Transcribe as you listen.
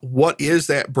what is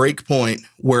that break point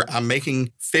where I'm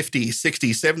making 50,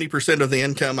 60, 70% of the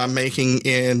income I'm making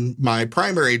in my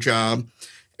primary job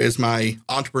is my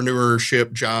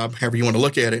entrepreneurship job, however you want to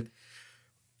look at it.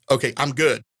 Okay, I'm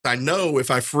good. I know if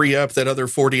I free up that other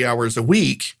 40 hours a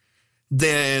week,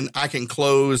 then I can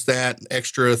close that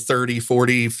extra 30,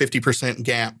 40, 50%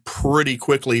 gap pretty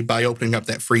quickly by opening up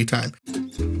that free time.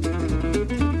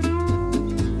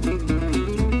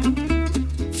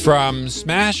 From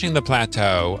Smashing the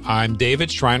Plateau, I'm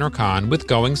David Schreiner-Kahn with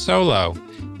Going Solo.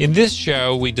 In this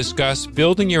show, we discuss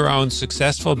building your own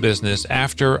successful business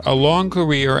after a long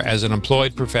career as an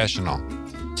employed professional.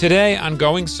 Today on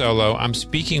Going Solo, I'm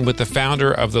speaking with the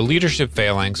founder of the Leadership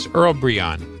Phalanx, Earl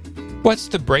Breon. What's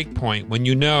the break point when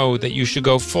you know that you should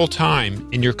go full-time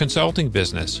in your consulting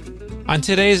business? On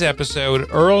today's episode,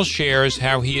 Earl shares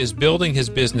how he is building his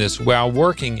business while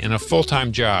working in a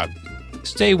full-time job.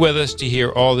 Stay with us to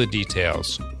hear all the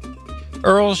details.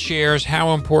 Earl shares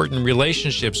how important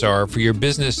relationships are for your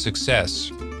business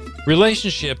success.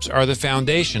 Relationships are the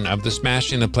foundation of the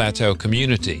Smashing the Plateau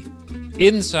community.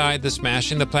 Inside the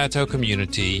Smashing the Plateau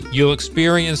community, you'll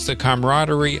experience the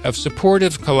camaraderie of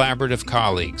supportive, collaborative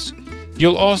colleagues.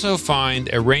 You'll also find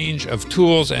a range of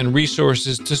tools and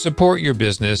resources to support your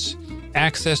business,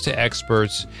 access to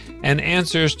experts, and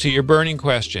answers to your burning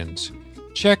questions.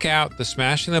 Check out the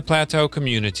Smashing the Plateau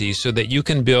community so that you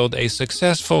can build a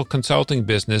successful consulting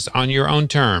business on your own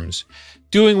terms,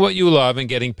 doing what you love and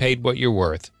getting paid what you're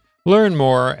worth. Learn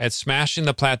more at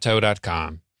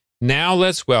smashingtheplateau.com. Now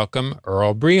let's welcome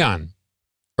Earl Breon.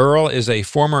 Earl is a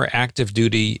former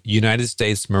active-duty United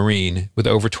States Marine with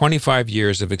over 25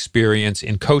 years of experience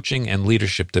in coaching and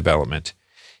leadership development.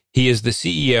 He is the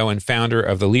CEO and founder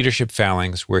of the Leadership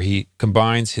Phalanx, where he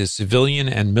combines his civilian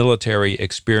and military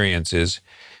experiences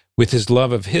with his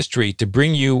love of history to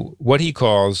bring you what he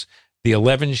calls the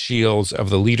 11 shields of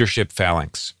the Leadership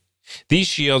Phalanx. These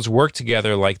shields work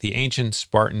together like the ancient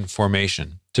Spartan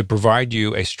formation to provide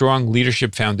you a strong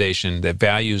leadership foundation that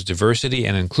values diversity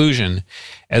and inclusion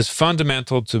as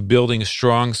fundamental to building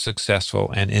strong, successful,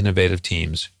 and innovative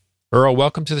teams. Earl,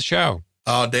 welcome to the show.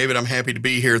 Oh, David, I'm happy to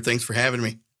be here. Thanks for having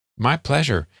me. My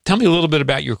pleasure. Tell me a little bit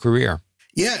about your career.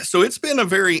 Yeah, so it's been a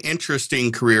very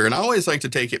interesting career, and I always like to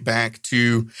take it back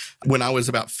to when I was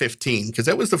about 15, because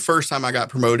that was the first time I got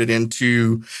promoted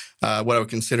into what I would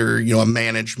consider, a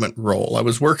management role. I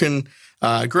was working,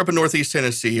 I grew up in Northeast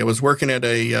Tennessee. I was working at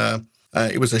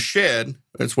it was a shed,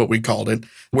 that's what we called it,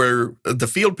 where the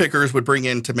field pickers would bring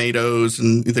in tomatoes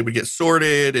and they would get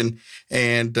sorted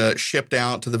and shipped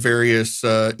out to the various,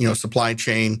 supply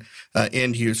chain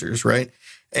end users, right?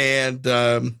 And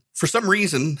for some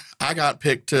reason, I got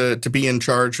picked to be in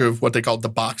charge of what they called the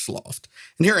box loft.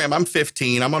 And here I am, I'm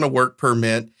 15, I'm on a work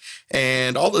permit,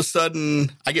 and all of a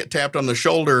sudden I get tapped on the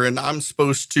shoulder and I'm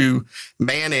supposed to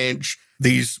manage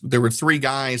there were 3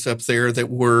 guys up there that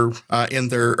were in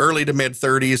their early to mid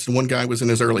 30s, and one guy was in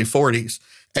his early 40s.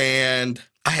 And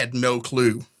I had no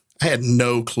clue. I had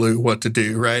no clue what to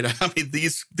do, right? I mean,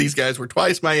 these guys were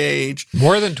twice my age.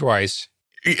 More than twice.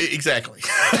 Exactly.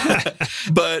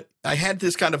 But I had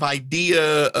this kind of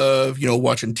idea of,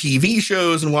 watching TV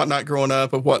shows and whatnot growing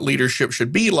up of what leadership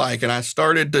should be like. And I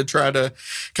started to try to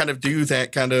kind of do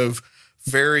that kind of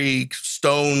very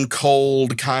stone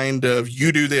cold kind of,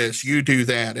 you do this, you do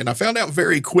that. And I found out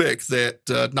very quick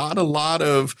that not a lot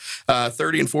of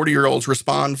 30 and 40-year-olds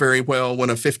respond very well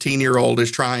when a 15-year-old is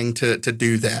trying to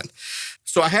do that.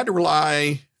 So I had to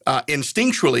rely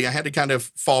instinctually, I had to kind of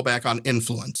fall back on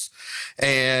influence.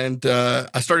 And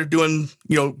I started doing,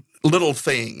 little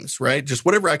things, right? Just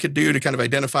whatever I could do to kind of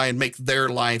identify and make their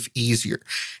life easier.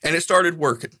 And it started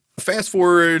working. Fast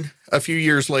forward a few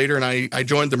years later, and I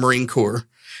joined the Marine Corps.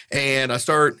 And I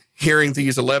start hearing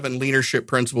these 11 leadership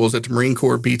principles that the Marine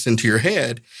Corps beats into your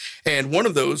head. And one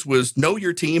of those was know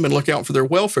your team and look out for their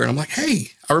welfare. And I'm like,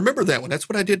 hey, I remember that one. That's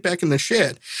what I did back in the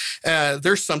shed.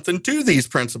 There's something to these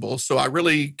principles. So I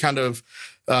really kind of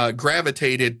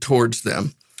gravitated towards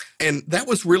them. And that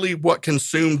was really what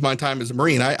consumed my time as a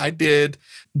Marine. I did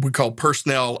what we call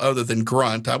personnel other than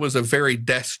grunt. I was a very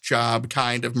desk job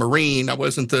kind of Marine. I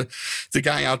wasn't the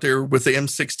guy out there with the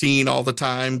M16 all the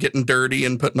time, getting dirty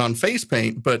and putting on face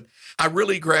paint. But I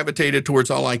really gravitated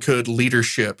towards all I could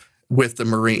leadership with the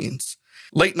Marines.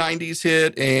 Late 90s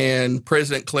hit, and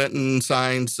President Clinton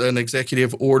signs an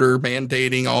executive order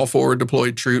mandating all forward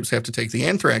deployed troops have to take the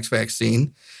anthrax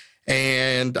vaccine.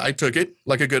 And I took it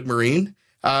like a good Marine.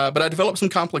 But I developed some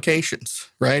complications,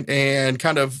 right? And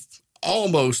kind of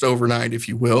almost overnight, if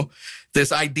you will,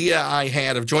 this idea I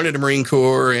had of joining the Marine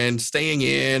Corps and staying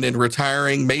in and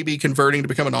retiring, maybe converting to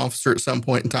become an officer at some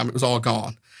point in time, it was all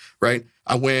gone, right?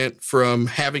 I went from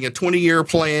having a 20-year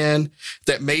plan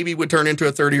that maybe would turn into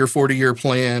a 30 or 40-year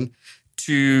plan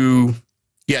to,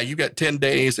 yeah, you got 10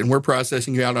 days and we're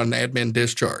processing you out on an admin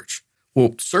discharge.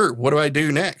 Well, sir, what do I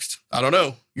do next? I don't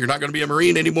know. You're not going to be a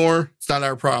Marine anymore. It's not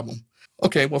our problem.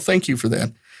 Okay, well, thank you for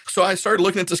that. So I started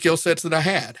looking at the skill sets that I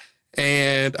had.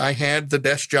 And I had the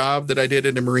desk job that I did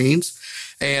in the Marines.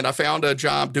 And I found a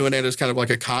job doing it as kind of like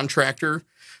a contractor.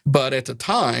 But at the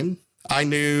time, I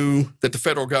knew that the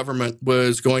federal government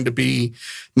was going to be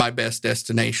my best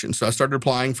destination. So I started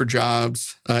applying for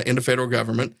jobs in the federal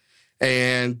government.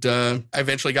 And I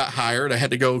eventually got hired. I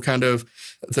had to go kind of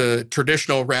the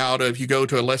traditional route of you go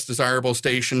to a less desirable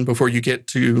station before you get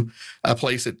to a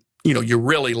place that, you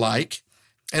really like.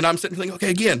 And I'm sitting thinking, okay,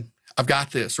 again, I've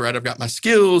got this, right? I've got my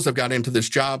skills. I've got into this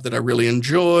job that I really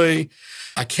enjoy.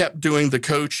 I kept doing the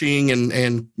coaching and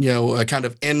kind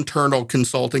of internal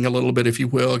consulting a little bit, if you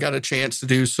will. I got a chance to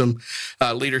do some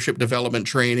leadership development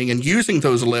training and using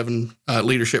those 11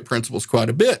 leadership principles quite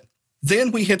a bit.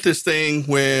 Then we hit this thing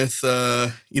with,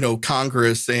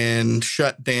 Congress and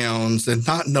shutdowns and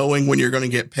not knowing when you're going to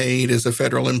get paid as a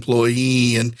federal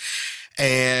employee.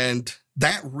 And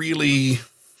that really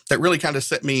kind of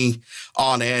set me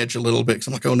on edge a little bit because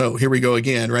I'm like, oh no, here we go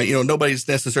again, right? Nobody's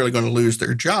necessarily going to lose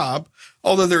their job,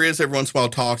 although there is every once in a while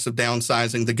talks of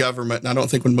downsizing the government. And I don't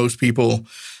think when most people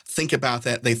think about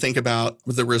that, they think about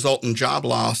the resultant job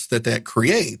loss that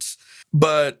creates.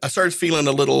 But I started feeling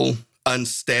a little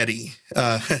unsteady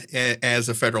as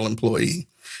a federal employee.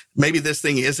 Maybe this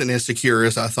thing isn't as secure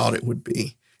as I thought it would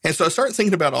be. And so I started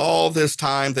thinking about all this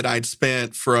time that I'd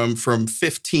spent from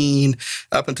 15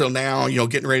 up until now,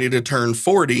 getting ready to turn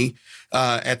 40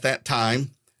 at that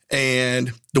time.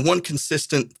 And the one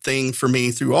consistent thing for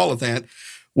me through all of that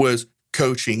was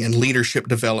coaching and leadership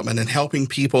development and helping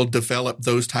people develop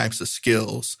those types of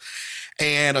skills.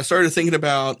 And I started thinking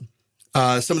about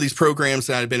some of these programs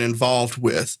that I'd been involved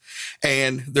with.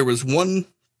 And there was one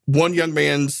young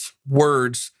man's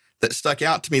words that stuck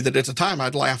out to me that at the time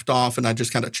I'd laughed off and I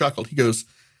just kind of chuckled. He goes,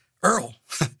 Earl,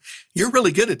 you're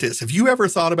really good at this. Have you ever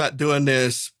thought about doing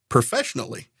this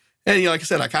professionally? And, like I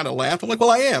said, I kind of laughed. I'm like, well,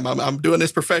 I am. I'm doing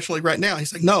this professionally right now.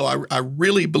 He's like, no, I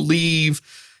really believe,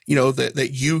 that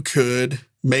you could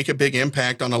make a big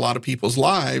impact on a lot of people's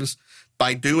lives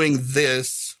by doing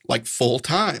this like full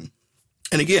time.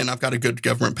 And again, I've got a good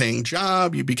government paying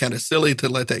job. You'd be kind of silly to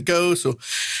let that go. So,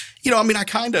 I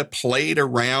kind of played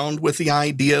around with the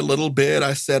idea a little bit.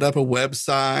 I set up a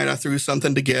website. I threw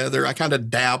something together. I kind of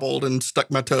dabbled and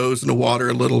stuck my toes in the water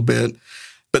a little bit.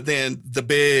 But then the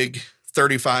big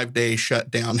 35-day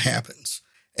shutdown happens.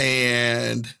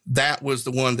 And that was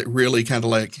the one that really kind of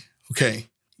like, okay,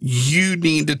 you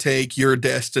need to take your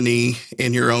destiny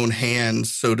in your own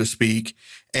hands, so to speak.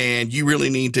 And you really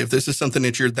need to, if this is something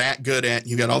that you're that good at,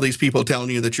 you got all these people telling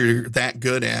you that you're that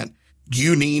good at,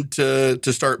 you need to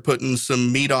start putting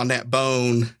some meat on that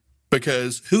bone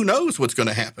because who knows what's going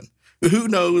to happen? Who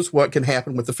knows what can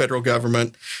happen with the federal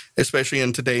government, especially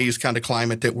in today's kind of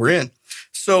climate that we're in.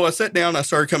 So I sat down, I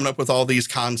started coming up with all these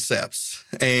concepts.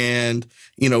 And,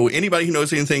 anybody who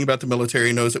knows anything about the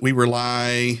military knows that we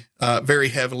rely very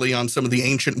heavily on some of the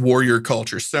ancient warrior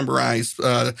cultures, samurais,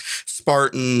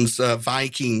 Spartans,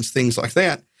 Vikings, things like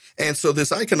that. And so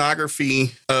this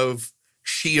iconography of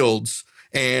shields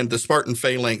and the Spartan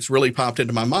phalanx really popped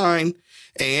into my mind,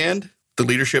 and the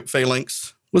leadership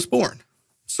phalanx was born.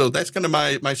 So that's kind of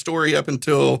my story up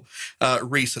until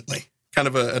recently. Kind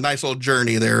of a nice little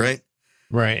journey there, right?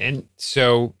 Right. And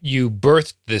so you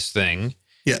birthed this thing.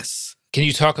 Yes. Can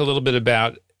you talk a little bit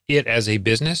about it as a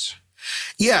business?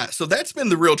 Yeah, so that's been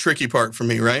the real tricky part for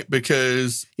me, right?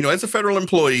 Because, as a federal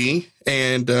employee,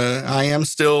 and I am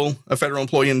still a federal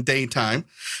employee in daytime,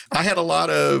 there were a lot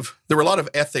of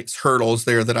ethics hurdles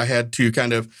there that I had to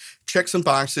kind of check some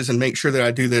boxes and make sure that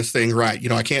I do this thing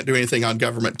right. I can't do anything on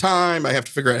government time. I have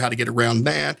to figure out how to get around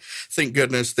that. Thank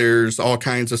goodness there's all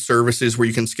kinds of services where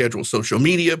you can schedule social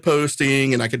media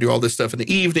posting, and I can do all this stuff in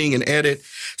the evening and edit.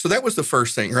 So that was the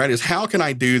first thing, right? Is how can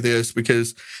I do this?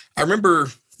 Because I remember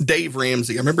Dave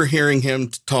Ramsey, I remember hearing him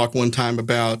talk one time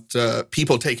about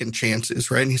people taking chances,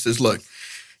 right? And he says, look,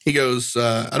 he goes,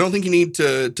 I don't think you need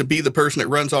to be the person that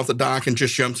runs off the dock and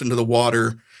just jumps into the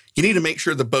water. You need to make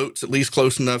sure the boat's at least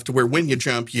close enough to where when you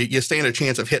jump, you stand a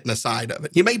chance of hitting the side of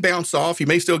it. You may bounce off, you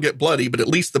may still get bloody, but at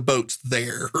least the boat's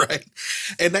there, right?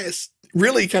 And that's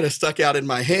really kind of stuck out in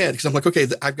my head because I'm like, okay,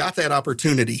 I've got that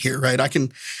opportunity here, right?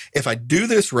 If I do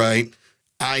this right,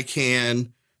 I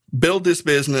can build this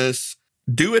business,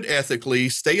 do it ethically,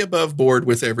 stay above board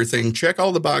with everything, check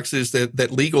all the boxes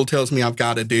that legal tells me I've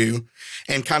got to do,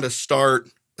 and kind of start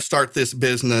this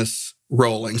business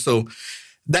rolling. So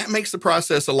That makes the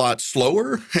process a lot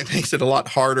slower. It makes it a lot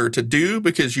harder to do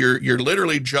because you're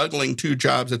literally juggling two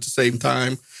jobs at the same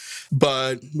time.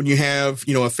 But when you have,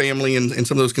 a family and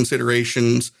some of those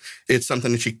considerations, it's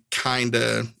something that you kind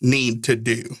of need to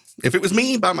do. If it was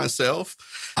me by myself,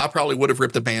 I probably would have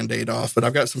ripped the Band-Aid off, but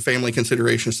I've got some family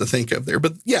considerations to think of there.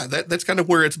 But yeah, that's kind of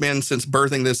where it's been since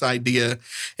birthing this idea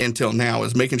until now,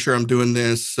 is making sure I'm doing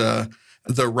this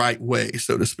the right way,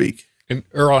 so to speak. And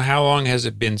Earl, how long has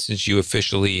it been since you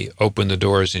officially opened the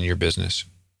doors in your business?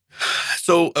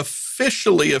 So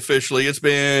officially, it's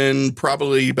been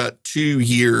probably about 2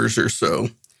 years or so.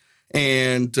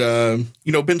 And,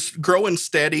 been growing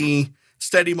steady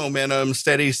momentum,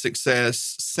 steady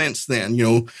success since then.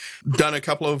 Done a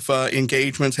couple of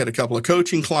engagements, had a couple of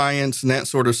coaching clients and that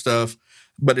sort of stuff.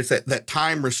 But it's that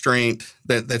time restraint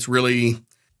that's really,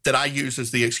 that I use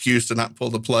as the excuse to not pull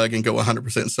the plug and go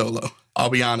 100% solo. I'll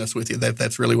be honest with you,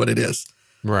 that's really what it is.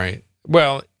 Right.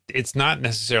 Well, it's not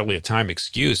necessarily a time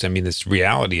excuse. I mean, it's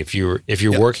reality. If you're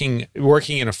Yep.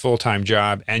 working in a full-time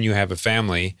job and you have a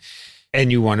family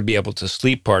and you want to be able to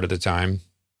sleep part of the time,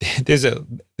 there's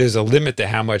a limit to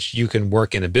how much you can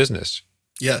work in a business.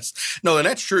 Yes. No, and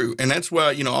that's true. And that's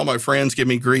why, all my friends give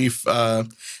me grief. I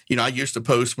used to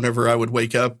post whenever I would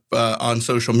wake up on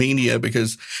social media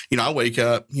because, I wake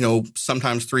up,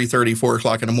 sometimes 3:30, 4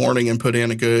 o'clock in the morning and put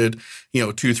in a good,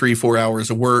 2, 3, 4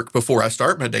 hours of work before I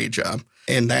start my day job.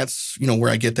 And that's, where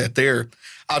I get that there.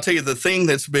 I'll tell you the thing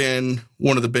that's been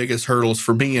one of the biggest hurdles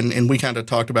for me, and we kind of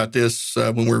talked about this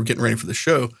when we were getting ready for the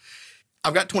show.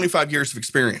 I've got 25 years of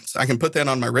experience. I can put that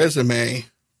on my resume,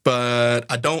 but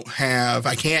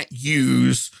I can't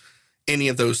use any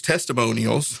of those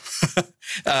testimonials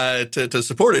to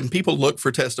support it. And people look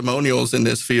for testimonials in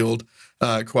this field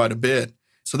quite a bit.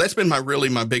 So that's been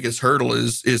my biggest hurdle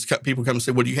is people come and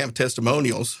say, well, do you have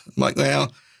testimonials? I'm like,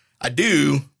 well, I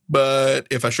do, but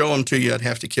if I show them to you, I'd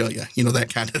have to kill you,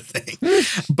 that kind of thing.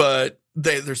 But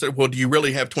they said, well, do you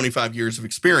really have 25 years of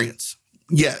experience?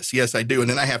 Yes, I do. And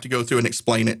then I have to go through and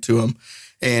explain it to them.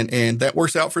 And that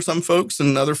works out for some folks,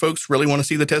 and other folks really want to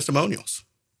see the testimonials.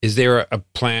 Is there a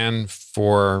plan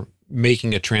for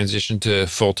making a transition to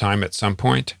full-time at some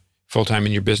point, full-time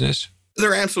in your business?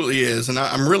 There absolutely is. And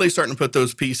I'm really starting to put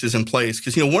those pieces in place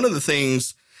because, one of the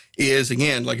things is,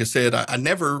 again, like I said, I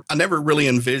never really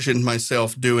envisioned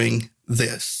myself doing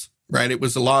this, right? It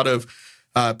was a lot of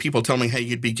people telling me, hey,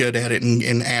 you'd be good at it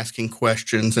and asking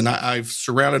questions. And I've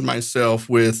surrounded myself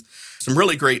with some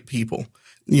really great people,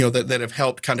 that have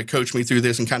helped kind of coach me through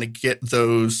this and kind of get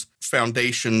those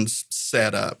foundations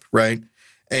set up, right?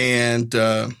 And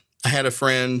I had a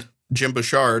friend, Jim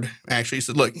Bouchard, actually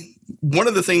said, look, one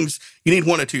of the things, you need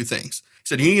one of two things. He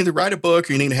said, you need to either write a book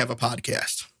or you need to have a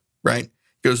podcast, right?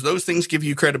 Because those things give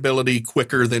you credibility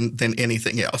quicker than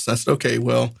anything else. I said, okay,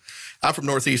 well, I'm from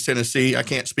Northeast Tennessee. I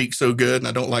can't speak so good and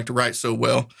I don't like to write so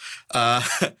well,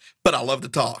 but I love to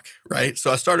talk, right?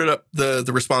 So I started up the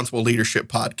Responsible Leadership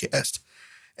Podcast.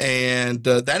 And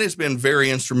that has been very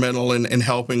instrumental in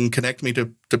helping connect me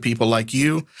to people like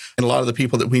you and a lot of the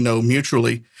people that we know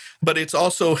mutually. But it's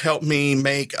also helped me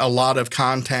make a lot of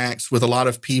contacts with a lot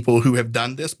of people who have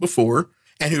done this before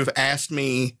and who have asked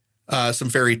me some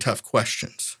very tough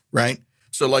questions, right?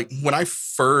 So like when I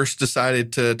first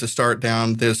decided to start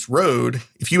down this road,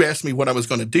 if you asked me what I was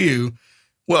going to do,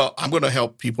 well, I'm going to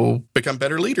help people become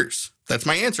better leaders. That's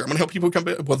my answer. I'm going to help people become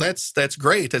better. Well, that's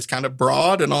great. That's kind of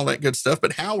broad and all that good stuff.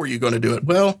 But how are you going to do it?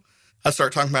 Well, I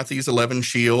start talking about these 11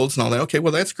 shields and all that. Okay,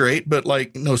 well, that's great. But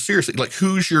no, seriously,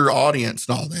 who's your audience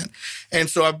and all that? And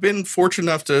so I've been fortunate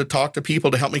enough to talk to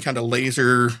people to help me kind of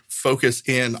laser focus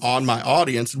in on my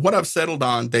audience. And what I've settled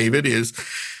on, David, is,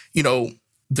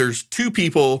 there's two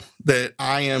people that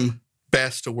I am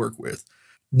best to work with.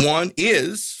 One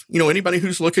is, anybody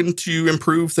who's looking to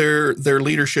improve their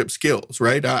leadership skills,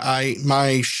 right?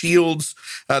 My shields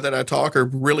that I talk are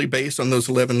really based on those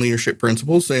 11 leadership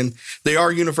principles, and they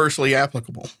are universally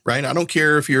applicable, right? I don't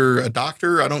care if you're a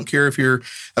doctor. I don't care if you're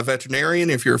a veterinarian,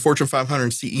 if you're a Fortune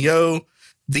 500 CEO.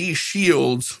 These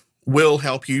shields will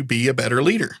help you be a better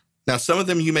leader. Now, some of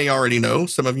them you may already know,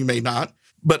 some of you may not,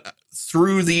 but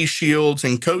through these shields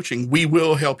and coaching, we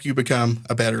will help you become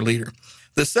a better leader.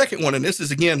 The second one, and this is,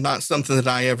 again, not something that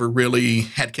I ever really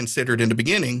had considered in the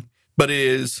beginning, but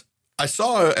is I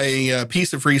saw a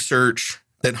piece of research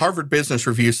that Harvard Business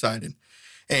Review cited,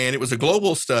 and it was a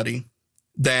global study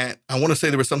that I want to say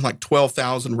there was something like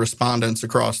 12,000 respondents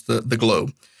across the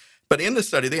globe. But in the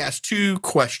study, they asked two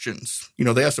questions.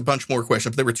 They asked a bunch more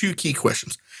questions, but there were two key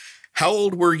questions. How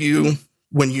old were you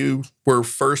when you were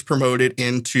first promoted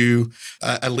into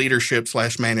a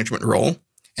leadership/management role?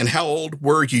 And how old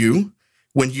were you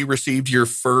when you received your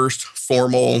first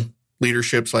formal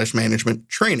leadership/management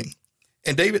training?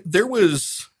 And David, there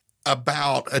was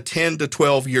about a 10 to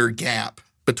 12 year gap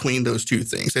between those two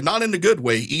things, and not in a good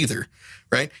way either,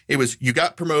 right? It was you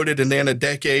got promoted and then a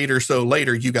decade or so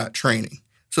later you got training.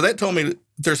 So that told me that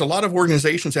there's a lot of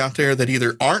organizations out there that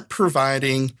either aren't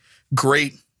providing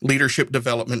great leadership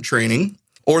development training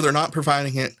or they're not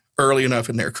providing it early enough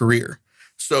in their career.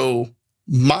 So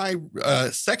my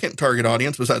second target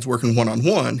audience, besides working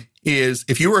one-on-one, is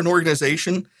if you are an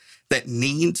organization that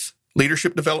needs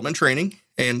leadership development training,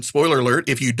 and spoiler alert,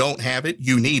 if you don't have it,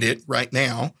 you need it right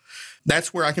now,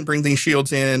 that's where I can bring these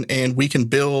shields in and we can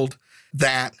build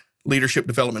that leadership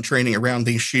development training around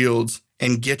these shields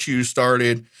and get you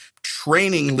started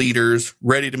training leaders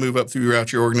ready to move up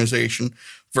throughout your organization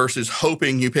versus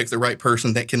hoping you pick the right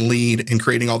person that can lead and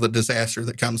creating all the disaster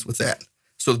that comes with that.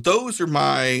 So those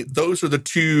are the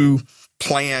two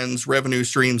plans, revenue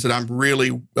streams that I'm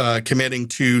really committing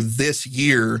to this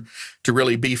year to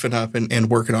really beefing up and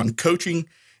working on coaching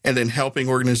and then helping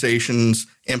organizations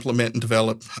implement and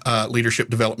develop leadership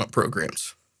development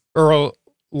programs. Earl,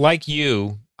 like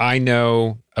you, I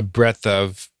know a breadth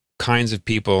of kinds of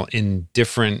people in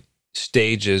different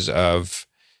stages of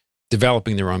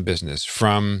developing their own business,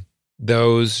 from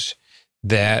those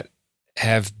that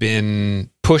have been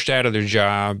pushed out of their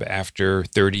job after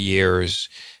 30 years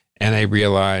and they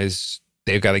realize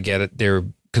they've got to get their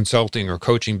consulting or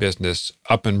coaching business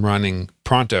up and running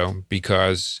pronto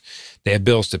because they have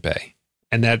bills to pay.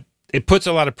 And that it puts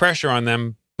a lot of pressure on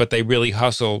them, but they really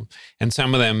hustle. And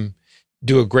some of them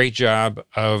do a great job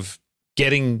of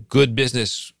getting good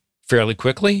business fairly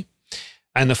quickly.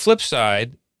 On the flip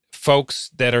side, folks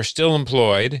that are still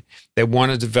employed, that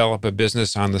want to develop a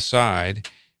business on the side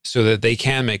so that they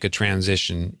can make a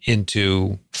transition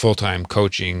into full-time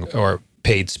coaching or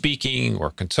paid speaking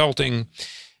or consulting.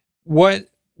 What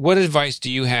advice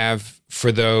do you have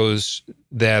for those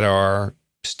that are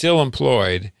still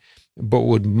employed but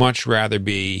would much rather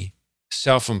be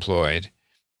self-employed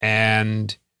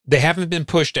and they haven't been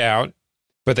pushed out,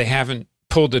 but they haven't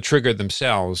pulled the trigger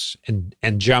themselves and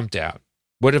jumped out?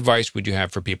 What advice would you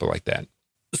have for people like that?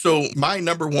 So my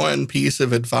number one piece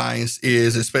of advice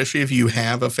is, especially if you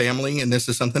have a family and this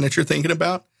is something that you're thinking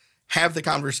about, have the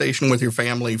conversation with your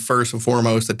family first and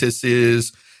foremost that this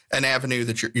is an avenue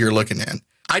that you're looking at.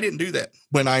 I didn't do that.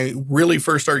 When I really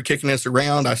first started kicking this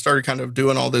around, I started kind of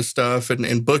doing all this stuff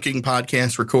and booking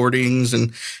podcast recordings.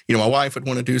 And, my wife would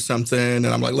want to do something. And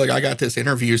I'm like, look, I got this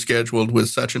interview scheduled with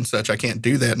such and such. I can't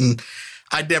do that. And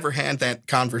I'd never had that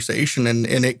conversation. And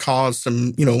it caused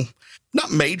some,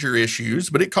 not major issues,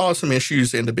 but it caused some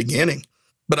issues in the beginning.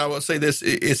 But I will say this,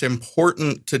 it's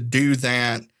important to do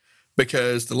that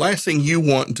because the last thing you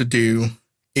want to do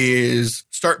is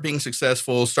start being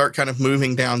successful, start kind of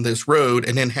moving down this road,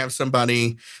 and then have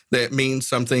somebody that means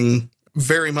something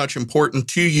very much important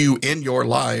to you in your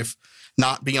life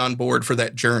not be on board for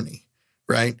that journey,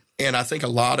 right? And I think a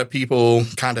lot of people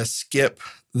kind of skip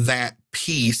that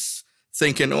piece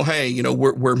thinking, oh, hey,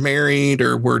 we're married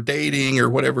or we're dating or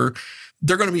whatever.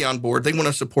 They're going to be on board. They want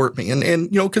to support me. And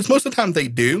because most of the time they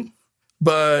do.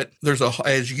 But there's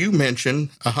as you mentioned,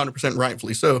 100%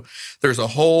 rightfully so, there's a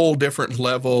whole different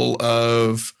level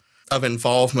of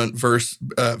involvement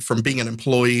from being an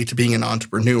employee to being an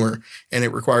entrepreneur. And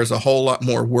it requires a whole lot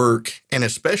more work. And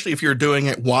especially if you're doing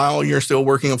it while you're still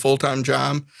working a full-time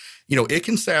job, it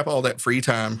can sap all that free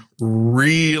time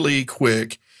really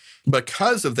quick.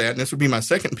 Because of that, and this would be my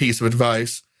second piece of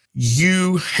advice,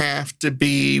 you have to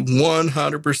be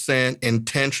 100%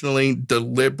 intentionally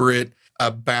deliberate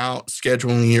about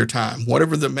scheduling your time,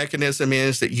 whatever the mechanism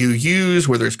is that you use,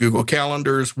 whether it's Google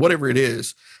Calendars, whatever it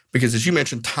is, because as you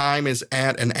mentioned, time is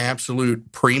at an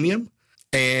absolute premium.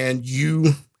 And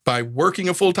by working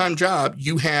a full-time job,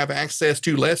 you have access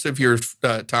to less of your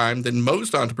time than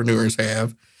most entrepreneurs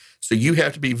have. So you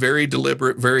have to be very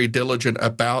deliberate, very diligent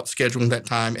about scheduling that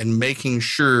time and making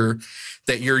sure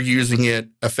that you're using it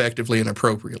effectively and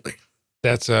appropriately.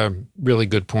 That's a really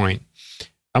good point.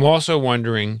 I'm also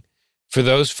wondering, for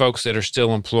those folks that are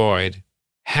still employed,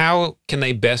 how can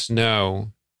they best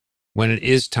know when it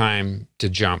is time to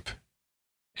jump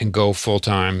and go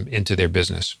full-time into their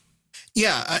business?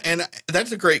 Yeah, and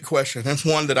that's a great question. That's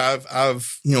one that I've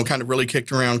kind of really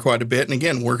kicked around quite a bit. And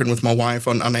again, working with my wife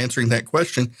on answering that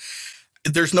question,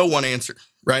 there's no one answer.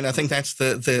 right? And I think that's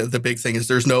the big thing is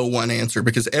there's no one answer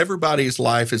because everybody's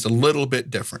life is a little bit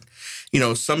different.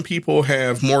 Some people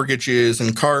have mortgages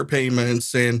and car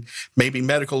payments and maybe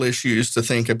medical issues to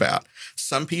think about.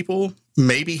 Some people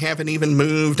maybe haven't even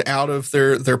moved out of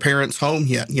their parents' home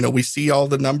yet. We see all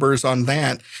the numbers on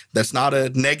that. That's not a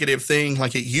negative thing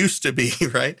like it used to be,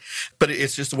 right? But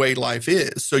it's just the way life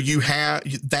is. So you have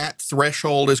that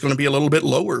threshold is going to be a little bit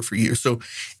lower for you. So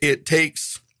it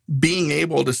takes being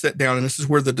able to sit down, and this is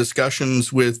where the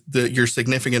discussions with your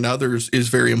significant others is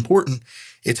very important.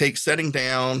 It takes sitting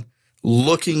down,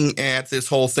 looking at this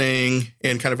whole thing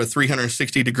in kind of a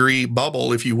 360-degree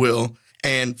bubble, if you will,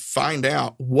 and find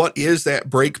out what is that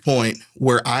break point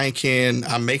where I'm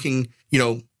making,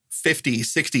 50,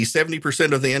 60,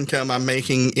 70% of the income I'm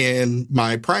making in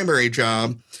my primary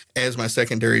job as my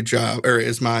secondary job or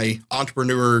as my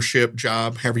entrepreneurship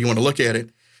job, however you want to look at it.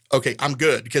 Okay, I'm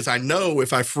good because I know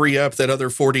if I free up that other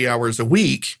 40 hours a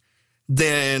week,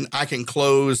 then I can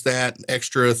close that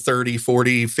extra 30,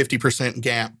 40, 50%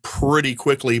 gap pretty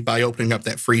quickly by opening up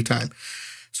that free time.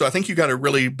 So I think you got to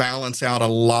really balance out a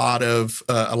lot of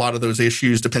those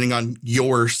issues depending on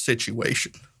your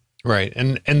situation. Right.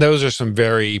 And those are some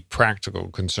very practical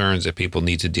concerns that people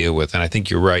need to deal with. And I think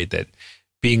you're right that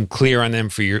being clear on them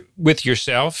with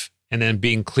yourself and then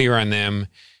being clear on them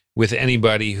with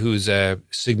anybody who's a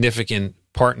significant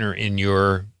partner in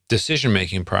your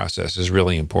decision-making process is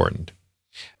really important.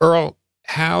 Earl,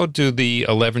 how do the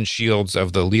 11 shields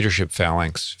of the leadership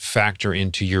phalanx factor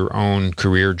into your own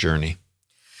career journey?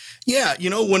 Yeah,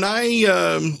 when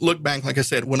I look back, like I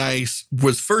said, when I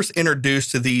was first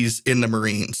introduced to these in the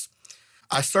Marines,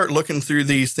 I start looking through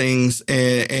these things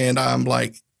and I'm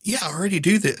like, yeah, I already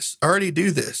do this,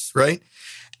 right?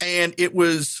 And it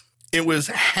was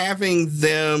having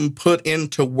them put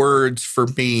into words for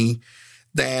me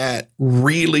that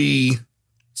really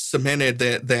cemented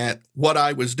that what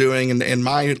I was doing and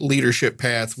my leadership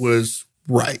path was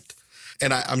right.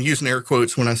 And I'm using air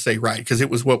quotes when I say right, because it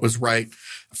was what was right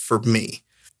for me.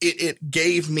 It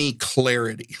gave me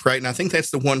clarity, right? And I think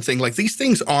that's the one thing, like these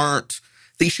shields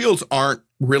aren't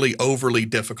really overly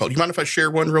difficult. You mind if I share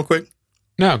one real quick?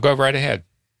 No, go right ahead.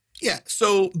 Yeah.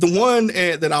 So the one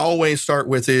that I always start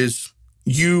with is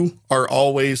you are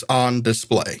always on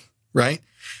display, right?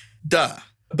 Duh.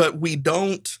 But we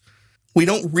don't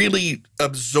really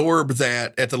absorb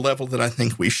that at the level that I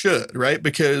think we should, right?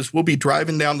 Because we'll be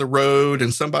driving down the road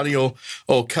and somebody will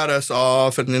cut us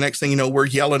off. And the next thing you know, we're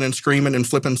yelling and screaming and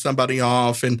flipping somebody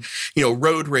off and,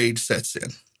 road rage sets in.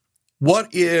 What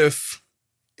if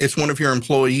it's one of your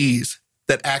employees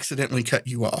that accidentally cut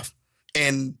you off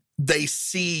and they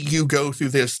see you go through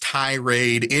this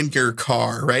tirade in your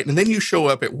car, right? And then you show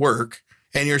up at work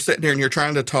and you're sitting there and you're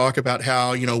trying to talk about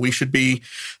how, we should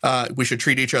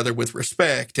treat each other with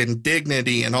respect and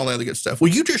dignity and all that other good stuff.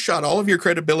 Well, you just shot all of your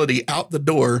credibility out the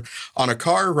door on a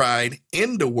car ride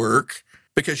into work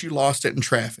because you lost it in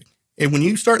traffic. And when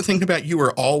you start thinking about you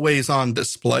are always on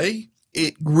display,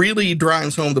 it really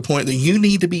drives home the point that you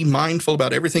need to be mindful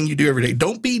about everything you do every day.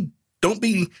 Don't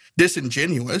be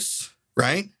disingenuous,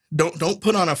 right? Don't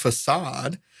put on a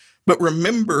facade. But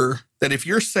remember that if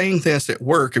you're saying this at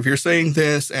work, if you're saying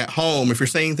this at home, if you're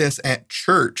saying this at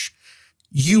church,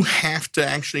 you have to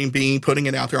actually be putting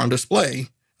it out there on display.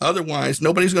 Otherwise,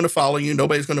 nobody's going to follow you.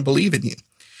 Nobody's going to believe in you.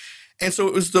 And so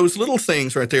it was those little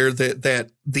things right there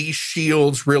that these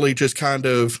shields really just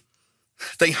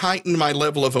they heightened my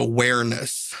level of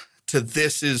awareness to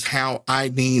this is how I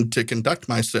need to conduct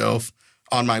myself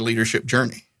on my leadership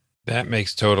journey. That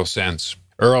makes total sense.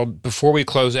 Earl, before we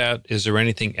close out, is there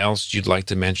anything else you'd like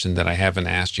to mention that I haven't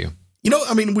asked you?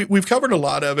 We've covered a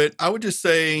lot of it. I would just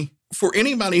say for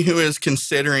anybody who is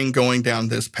considering going down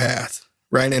this path,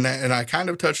 right? And I kind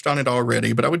of touched on it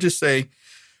already, but I would just say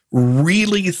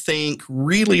really think,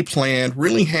 really plan,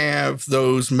 really have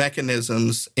those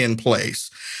mechanisms in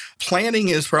place. Planning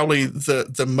is probably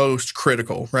the most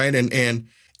critical, right? And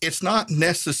it's not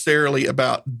necessarily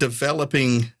about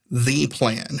developing the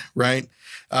plan, right?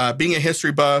 Being a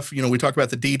history buff, we talk about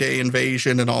the D-Day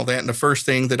invasion and all that. And the first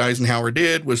thing that Eisenhower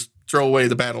did was throw away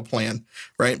the battle plan,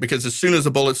 right? Because as soon as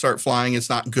the bullets start flying, it's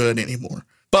not good anymore.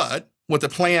 But what the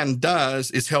plan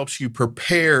does is helps you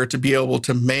prepare to be able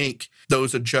to make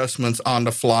those adjustments on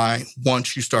the fly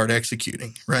once you start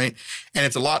executing, right? And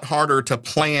it's a lot harder to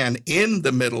plan in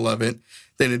the middle of it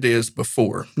than it is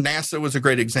before. NASA was a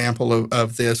great example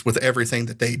of this with everything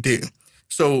that they do.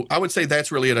 So I would say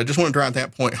that's really it. I just want to drive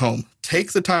that point home.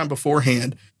 Take the time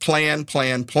beforehand, plan.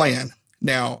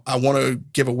 Now, I want to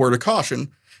give a word of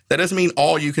caution. That doesn't mean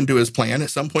all you can do is plan. At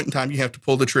some point in time, you have to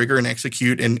pull the trigger and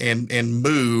execute and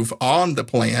move on the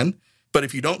plan. But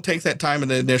if you don't take that time in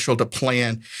the initial to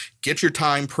plan, get your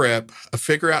time prep,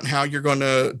 figure out how you're going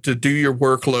to do your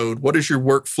workload. What does your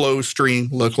workflow stream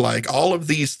look like? All of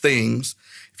these things.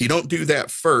 If you don't do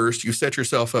that first, you set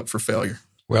yourself up for failure.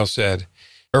 Well said.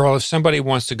 Earl, if somebody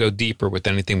wants to go deeper with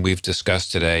anything we've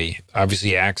discussed today,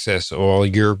 obviously access all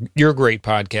your great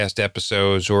podcast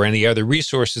episodes or any other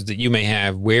resources that you may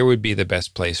have, where would be the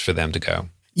best place for them to go?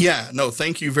 Yeah, no,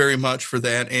 thank you very much for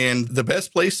that. And the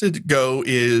best place to go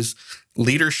is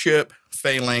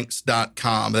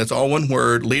leadershipphalanx.com. That's all one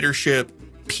word, leadership,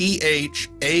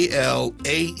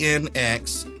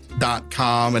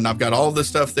 PHALANX.com. And I've got all the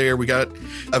stuff there. We got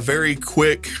a very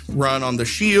quick run on the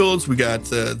shields. We got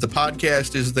the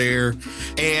podcast is there.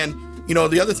 And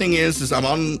the other thing is I'm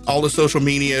on all the social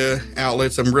media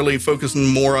outlets. I'm really focusing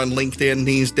more on LinkedIn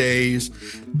these days.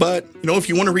 But, if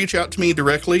you want to reach out to me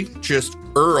directly, just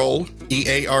Earl,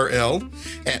 EARL,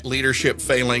 at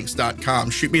leadershipphalanx.com.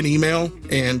 Shoot me an email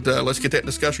and let's get that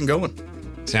discussion going.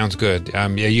 Sounds good.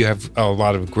 You have a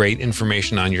lot of great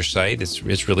information on your site.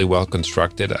 It's really well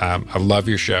constructed. I love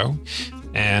your show.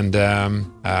 And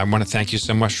I want to thank you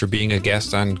so much for being a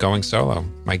guest on Going Solo.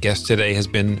 My guest today has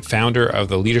been founder of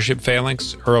the Leadership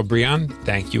Phalanx, Earl Breon.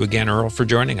 Thank you again, Earl, for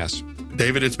joining us.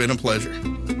 David, it's been a pleasure.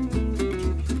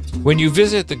 When you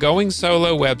visit the Going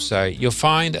Solo website, you'll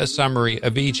find a summary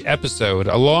of each episode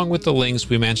along with the links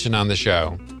we mentioned on the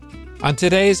show. On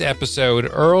today's episode,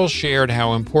 Earl shared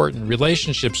how important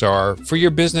relationships are for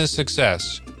your business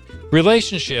success.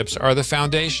 Relationships are the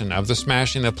foundation of the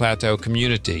Smashing the Plateau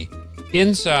community.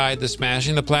 Inside the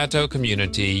Smashing the Plateau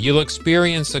community, you'll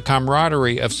experience the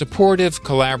camaraderie of supportive,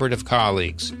 collaborative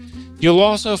colleagues. You'll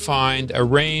also find a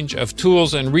range of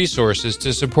tools and resources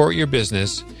to support your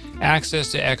business,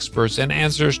 access to experts, and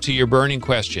answers to your burning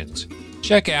questions.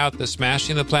 Check out the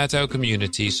Smashing the Plateau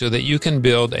community so that you can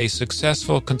build a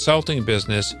successful consulting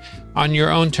business on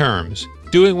your own terms,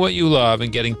 doing what you love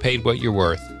and getting paid what you're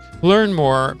worth. Learn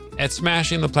more at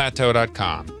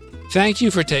smashingtheplateau.com. Thank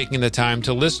you for taking the time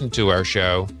to listen to our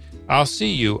show. I'll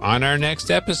see you on our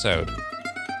next episode.